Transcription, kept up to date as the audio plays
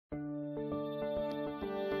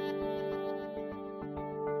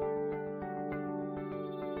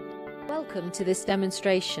Welcome to this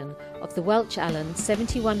demonstration of the Welch Allyn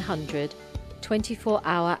 7100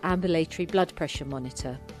 24-hour ambulatory blood pressure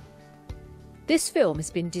monitor. This film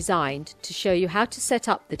has been designed to show you how to set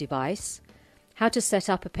up the device, how to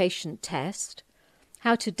set up a patient test,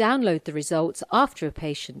 how to download the results after a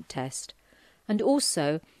patient test, and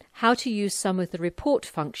also how to use some of the report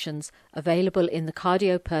functions available in the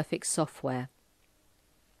CardioPerfect software.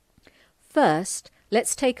 First,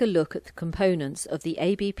 let's take a look at the components of the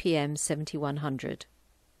ABPM 7100.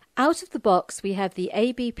 Out of the box we have the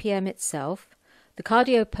ABPM itself, the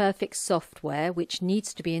CardioPerfect software which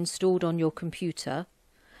needs to be installed on your computer,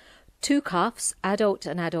 two cuffs, Adult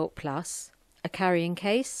and Adult Plus, a carrying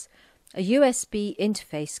case, a USB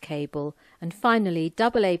interface cable, and finally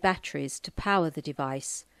AA batteries to power the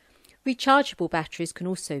device. Rechargeable batteries can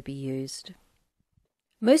also be used.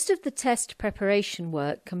 Most of the test preparation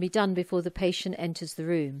work can be done before the patient enters the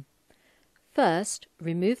room. First,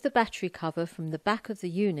 remove the battery cover from the back of the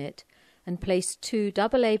unit and place two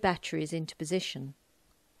AA batteries into position.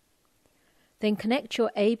 Then connect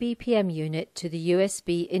your ABPM unit to the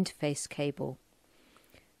USB interface cable.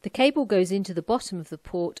 The cable goes into the bottom of the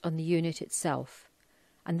port on the unit itself,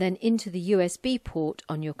 and then into the USB port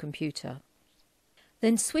on your computer.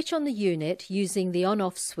 Then switch on the unit using the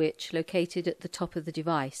on-off switch located at the top of the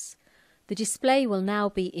device. The display will now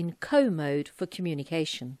be in CO mode for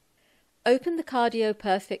communication. Open the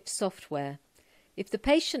CardioPerfect software. If the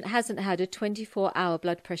patient hasn't had a 24-hour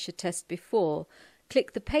blood pressure test before,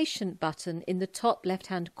 click the Patient button in the top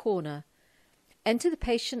left-hand corner. Enter the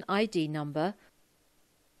patient ID number,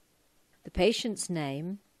 the patient's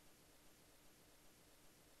name,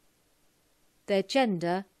 their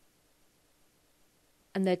gender,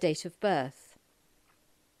 and their date of birth.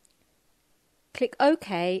 Click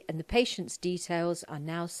OK and the patient's details are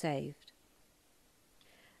now saved.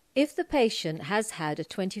 If the patient has had a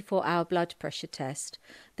 24-hour blood pressure test,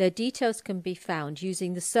 their details can be found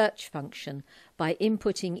using the search function by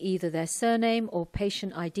inputting either their surname or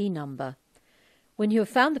patient ID number. When you have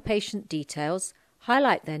found the patient details,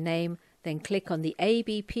 highlight their name, then click on the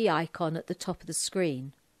ABP icon at the top of the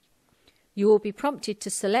screen. You will be prompted to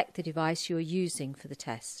select the device you are using for the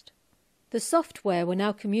test. The software will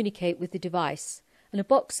now communicate with the device, and a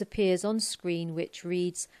box appears on screen which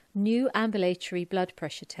reads New Ambulatory Blood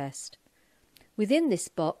Pressure Test. Within this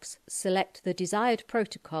box, select the desired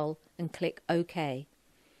protocol and click OK.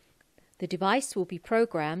 The device will be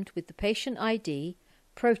programmed with the patient ID,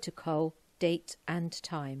 protocol, date and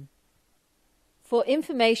time. For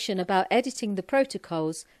information about editing the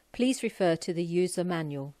protocols, please refer to the user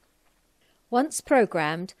manual. Once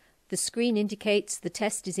programmed, the screen indicates the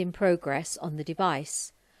test is in progress on the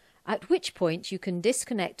device, at which point you can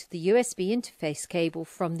disconnect the USB interface cable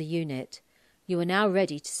from the unit. You are now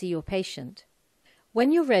ready to see your patient.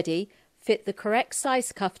 When you're ready, fit the correct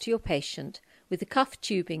size cuff to your patient with the cuff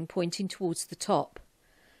tubing pointing towards the top.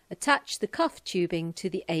 Attach the cuff tubing to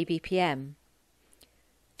the ABPM.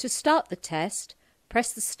 To start the test,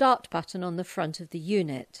 press the Start button on the front of the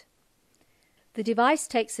unit. The device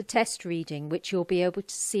takes a test reading which you'll be able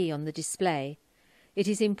to see on the display. It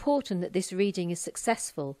is important that this reading is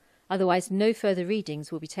successful, otherwise no further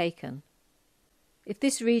readings will be taken. If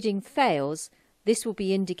this reading fails, this will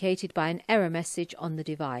be indicated by an error message on the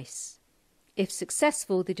device. If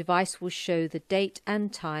successful, the device will show the date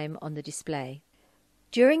and time on the display.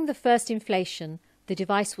 During the first inflation, the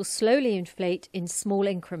device will slowly inflate in small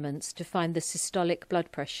increments to find the systolic blood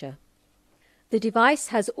pressure. The device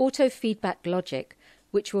has auto-feedback logic,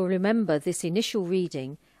 which will remember this initial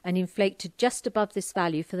reading and inflate to just above this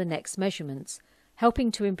value for the next measurements,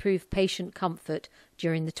 helping to improve patient comfort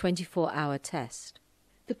during the 24-hour test.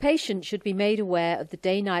 The patient should be made aware of the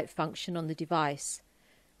day-night function on the device.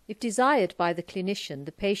 If desired by the clinician,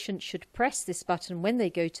 the patient should press this button when they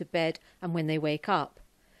go to bed and when they wake up.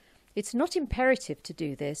 It's not imperative to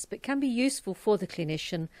do this, but can be useful for the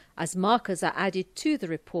clinician as markers are added to the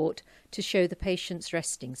report to show the patient's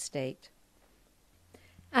resting state.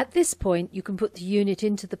 At this point, you can put the unit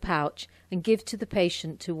into the pouch and give to the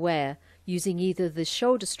patient to wear using either the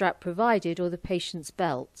shoulder strap provided or the patient's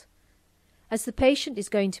belt. As the patient is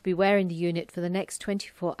going to be wearing the unit for the next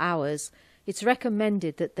 24 hours, it's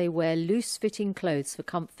recommended that they wear loose-fitting clothes for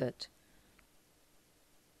comfort.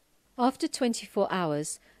 After 24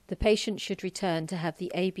 hours, the patient should return to have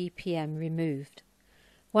the ABPM removed.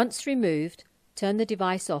 Once removed, turn the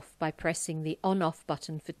device off by pressing the on-off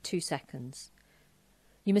button for 2 seconds.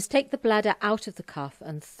 You must take the bladder out of the cuff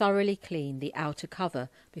and thoroughly clean the outer cover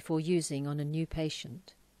before using on a new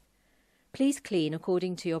patient. Please clean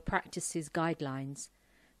according to your practice's guidelines.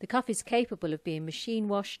 The cuff is capable of being machine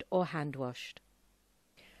washed or hand washed.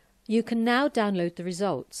 You can now download the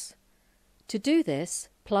results. To do this,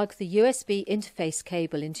 plug the USB interface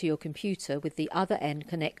cable into your computer with the other end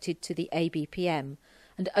connected to the ABPM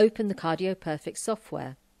and open the CardioPerfect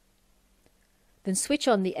software. Then switch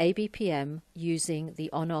on the ABPM using the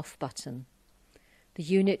on-off button. The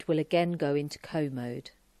unit will again go into Co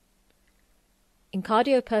mode. In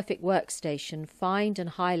CardioPerfect Workstation, find and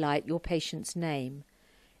highlight your patient's name.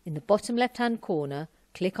 In the bottom left-hand corner,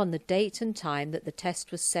 click on the date and time that the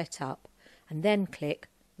test was set up, and then click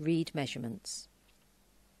Read Measurements.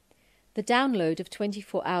 The download of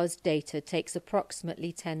 24 hours data takes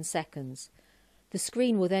approximately 10 seconds. The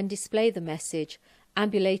screen will then display the message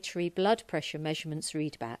Ambulatory Blood Pressure Measurements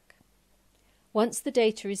Readback. Once the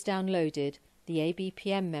data is downloaded, the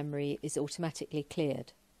ABPM memory is automatically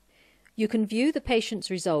cleared. You can view the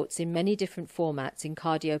patient's results in many different formats in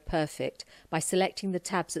CardioPerfect by selecting the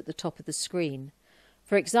tabs at the top of the screen.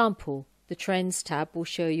 For example, the Trends tab will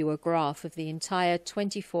show you a graph of the entire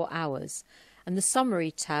 24 hours, and the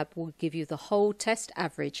Summary tab will give you the whole test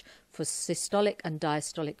average for systolic and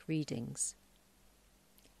diastolic readings.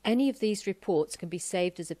 Any of these reports can be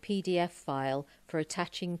saved as a PDF file for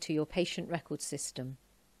attaching to your patient record system.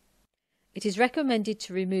 It is recommended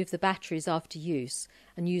to remove the batteries after use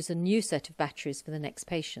and use a new set of batteries for the next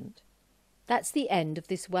patient. That's the end of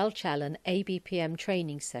this Welch Allyn ABPM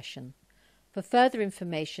training session. For further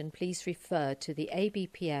information, please refer to the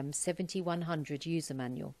ABPM 7100 user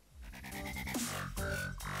manual.